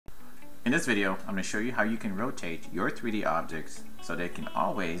In this video, I'm going to show you how you can rotate your 3D objects so they can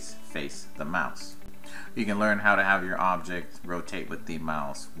always face the mouse. You can learn how to have your object rotate with the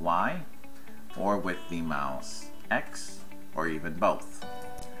mouse Y or with the mouse X or even both.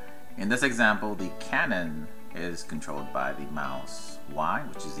 In this example, the cannon is controlled by the mouse Y,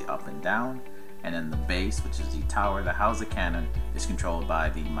 which is the up and down, and then the base, which is the tower that houses the cannon, is controlled by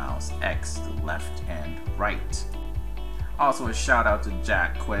the mouse X, the left and right. Also, a shout out to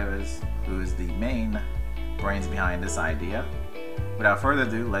Jack Cuevas, who is the main brains behind this idea. Without further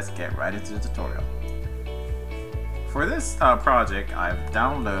ado, let's get right into the tutorial. For this project, I've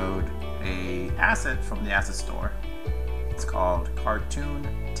downloaded an asset from the asset store. It's called Cartoon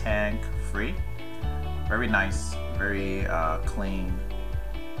Tag Free. Very nice, very clean,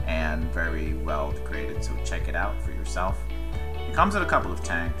 and very well created, so check it out for yourself. It comes with a couple of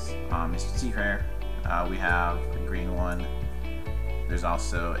tags. As you see here, we have a green one. There's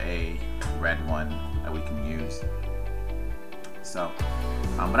also a red one that we can use. So,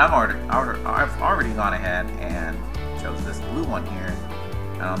 but I've already gone ahead and chose this blue one here,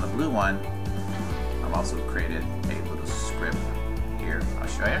 and on the blue one, I've also created a little script here. I'll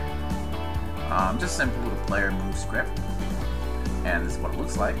show you. Just simple little player move script, and this is what it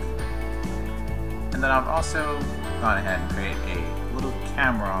looks like. And then I've also gone ahead and created a little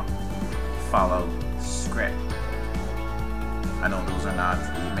camera follow script. I know those are not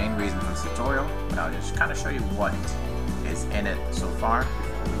the main reason for this tutorial, but I'll just kind of show you what is in it so far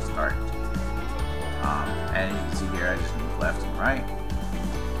before we start. And you can see here, I just move left and right,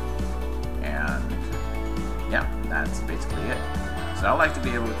 and yeah, that's basically it. So I like to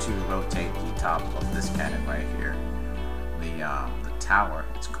be able to rotate the top of this cannon right here, the tower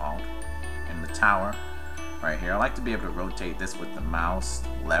it's called, and the tower right here. I like to be able to rotate this with the mouse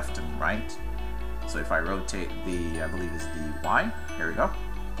left and right. So if I rotate the, I believe it's the Y, here we go.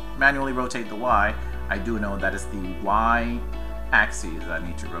 Manually rotate the Y. I do know that it's the Y axis I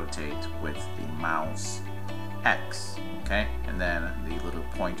need to rotate with the mouse X, okay? And then the little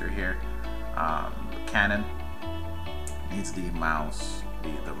pointer here, the cannon needs the mouse,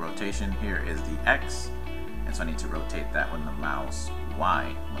 the rotation here is the X, and so I need to rotate that with the mouse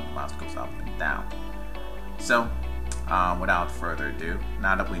Y when the mouse goes up and down. So, without further ado,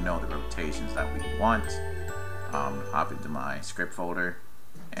 now that we know the rotations that we want, hop into my script folder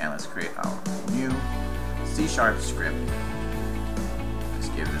and let's create our new C# script. Let's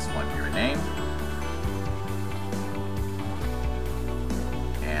give this one here a name,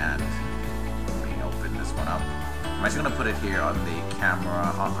 and let me open this one up. I'm actually going to put it here on the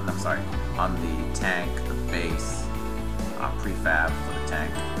camera, on the tank, the base prefab for the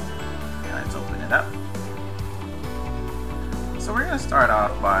tank, and let's open it up. So we're going to start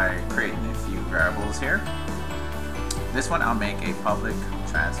off by creating a few variables here. This one I'll make a public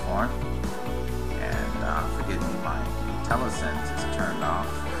transform, and forgive me, my IntelliSense is turned off.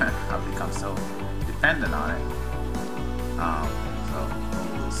 I've become so dependent on it. So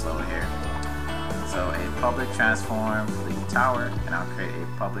a little slow here. So a public transform for the tower, and I'll create a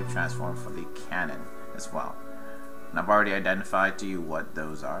public transform for the cannon as well. And I've already identified to you what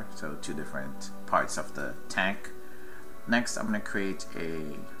those are, so two different parts of the tank. Next, I'm going to create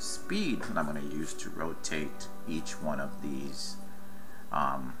a speed that I'm going to use to rotate each one of these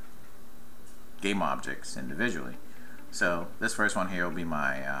game objects individually. So this first one here will be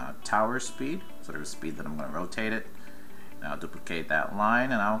my tower speed, so there's a speed that I'm going to rotate it. And I'll duplicate that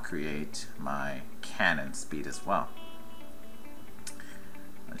line, and I'll create my cannon speed as well.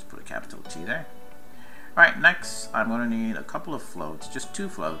 Let's put a capital T there. Alright, next I'm going to need a couple of floats, just two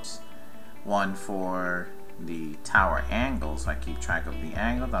floats. One for the tower angle, so I keep track of the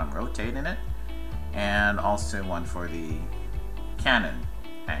angle that I'm rotating it, and also one for the cannon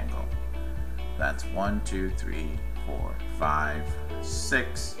angle. That's 1, 2, 3, 4, 5,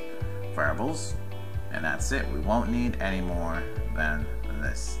 6 variables, and that's it. We won't need any more than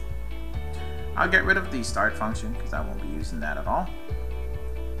this. I'll get rid of the start function because I won't be using that at all.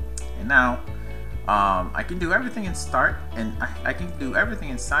 And now I can do everything in start, and I can do everything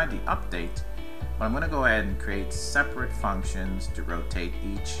inside the update. But I'm going to go ahead and create separate functions to rotate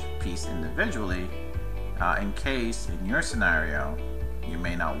each piece individually, in case in your scenario you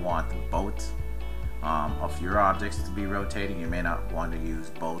may not want both of your objects to be rotating. You may not want to use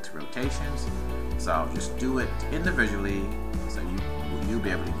both rotations, so I'll just do it individually, so you'll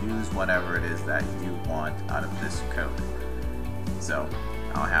be able to use whatever it is that you want out of this code. So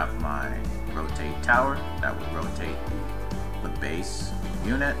I'll have my rotate tower that will rotate the base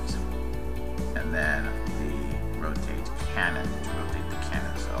unit, and then the rotate cannon to rotate the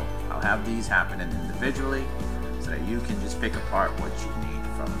cannon. So I'll have these happening individually so that you can just pick apart what you need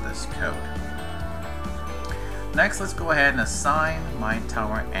from this code. Next, let's go ahead and assign my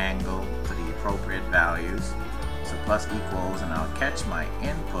tower angle to the appropriate values. So plus equals, and I'll catch my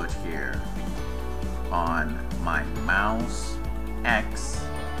input here on my mouse X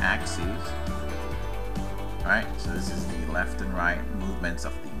axes. Alright, so this is the left and right movements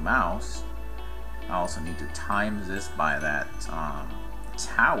of the mouse. I also need to times this by that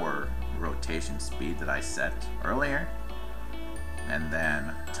tower rotation speed that I set earlier, and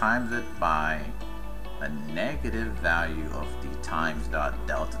then times it by a negative value of the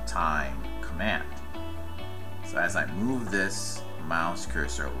times.delta time command. So as I move this mouse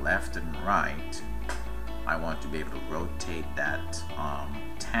cursor left and right, I want to be able to rotate that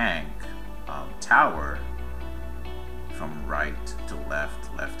tower from right to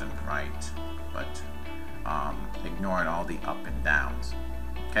left, left and right, but ignoring all the up and downs.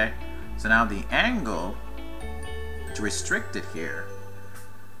 Okay, so now the angle, to restrict it here,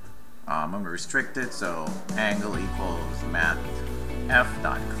 I'm going to restrict it, so angle equals math f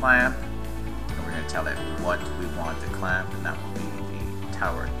dot clamp, and we're going to tell it what we want to clamp, and that will be the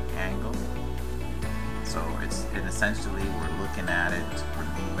tower angle. So it essentially, we're looking at it,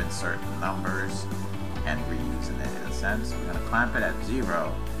 removing certain numbers and reusing it in a sense. We're going to clamp it at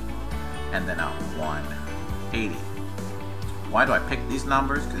 0 and then at 180. Why do I pick these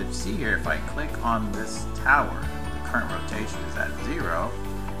numbers? Because if you see here, if I click on this tower, the current rotation is at 0.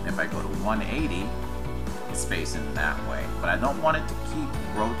 And if I go to 180, it's facing that way. But I don't want it to keep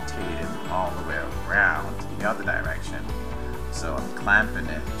rotating all the way around to the other direction. So I'm clamping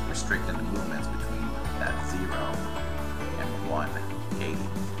it, restricting the movements between that 0 and 180.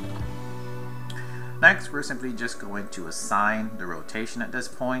 Next, we're simply just going to assign the rotation at this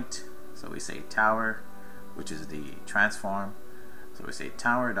point. So we say tower, which is the transform. So we say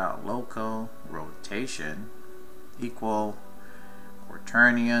tower.local rotation equal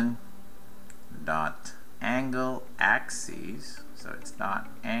quaternion dot angle axes. So it's dot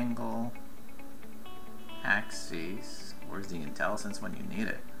angle axes. Where's the IntelliSense when you need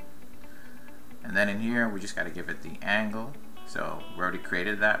it? And then in here, we just got to give it the angle. So we already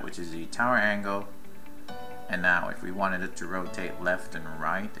created that, which is the tower angle. And now if we wanted it to rotate left and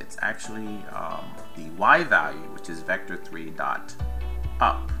right, it's actually the y value, which is vector3 dot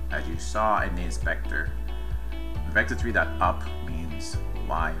up. As you saw in the inspector, vector3 dot up means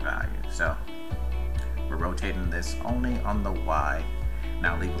y value. So we're rotating this only on the y.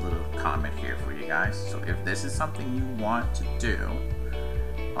 Now leave a little comment here for you guys. So if this is something you want to do,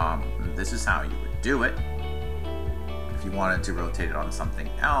 this is how you would do it. If you wanted to rotate it on something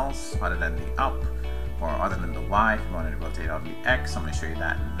else other than the up, or other than the y, if you wanted to rotate on the x, I'm going to show you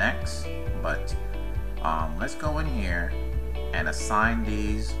that next. But let's go in here and assign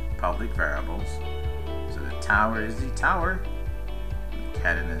these public variables. So the tower is the tower, the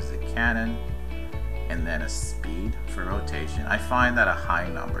cannon is the cannon, and then a speed for rotation. I find that a high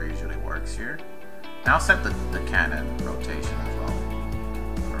number usually works here. Now I'll set the cannon rotation as well,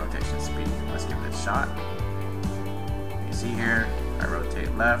 the rotation speed. Let's give it a shot. You see here, I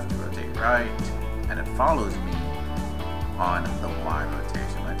rotate left, rotate right, and it follows me on the Y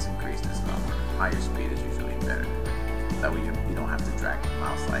rotation. Let's increase this number. Higher speed is usually better. That way you don't have to drag the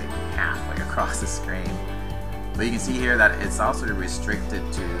mouse like halfway across the screen. But you can see here that it's also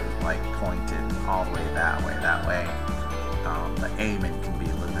restricted to like pointing all the way that way. That way the aiming can be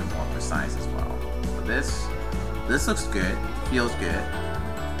a little bit more precise as well. So this looks good, feels good.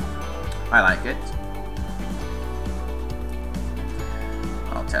 I like it.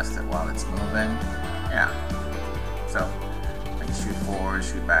 I'll test it while it's moving. Yeah. So I can shoot forward,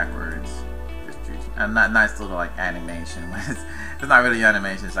 shoot backwards, just shoot. And that nice little like animation. It's not really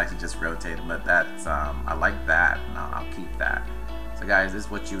animation, it's actually just rotating. But that's I like that, and I'll keep that. So guys, this is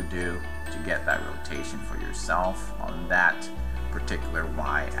what you would do to get that rotation for yourself on that particular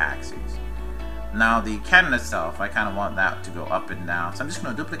y-axis. Now the cannon itself, I kind of want that to go up and down. So I'm just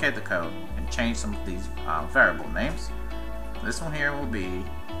going to duplicate the code and change some of these variable names. This one here will be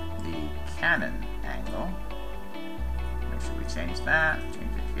the cannon angle. Make sure we change that,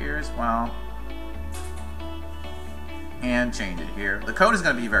 change it here as well, and change it here. The code is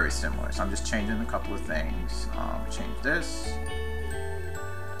going to be very similar, so I'm just changing a couple of things. Change this.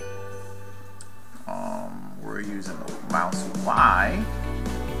 We're using the mouse Y,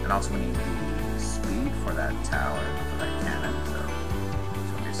 and also we need the speed for that tower, for that cannon. So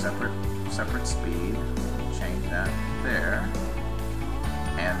it's going to be a separate speed. Change that there.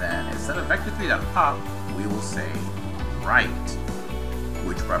 And then instead of vector3.up, we will say right,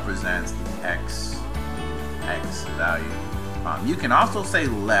 which represents the x value. You can also say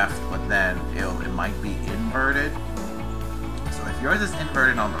left, but then it might be inverted. So So if yours is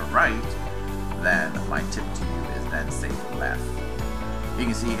inverted on the right, then my tip to you is then save left. You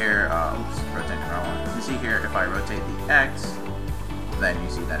can see here, rotating the wrong one. You can see here, if I rotate the X, then you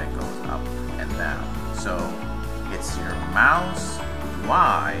see that it goes up and down. So it's your mouse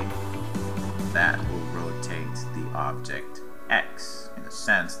Y that will rotate the object X. In a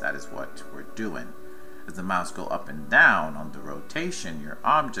sense, that is what we're doing. As the mouse go up and down on the rotation, your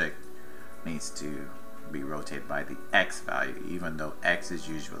object needs to be rotated by the X value, even though X is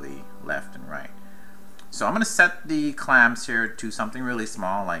usually left and right. So I'm going to set the clamps here to something really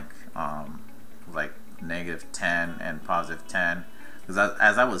small, like -10 and +10, because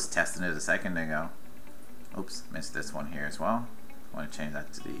as I was testing it a second ago, oops, missed this one here as well. I want to change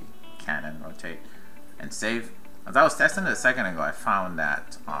that to the Canon rotate and save. As I was testing it a second ago, I found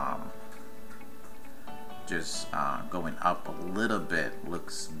that just going up a little bit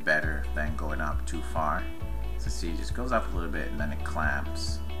looks better than going up too far. So see, it just goes up a little bit and then it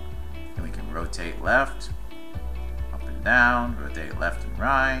clamps. And we can rotate left, up and down, rotate left and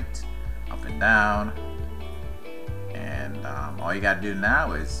right, up and down. And all you gotta do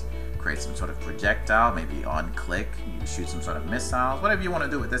now is create some sort of projectile, maybe on click, you can shoot some sort of missiles, whatever you want to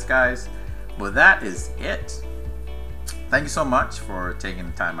do with this, guys. But that is it. Thank you so much for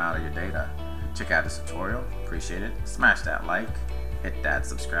taking the time out of your day to check out this tutorial. Appreciate it. Smash that like, hit that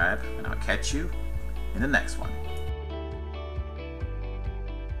subscribe, and I'll catch you in the next one.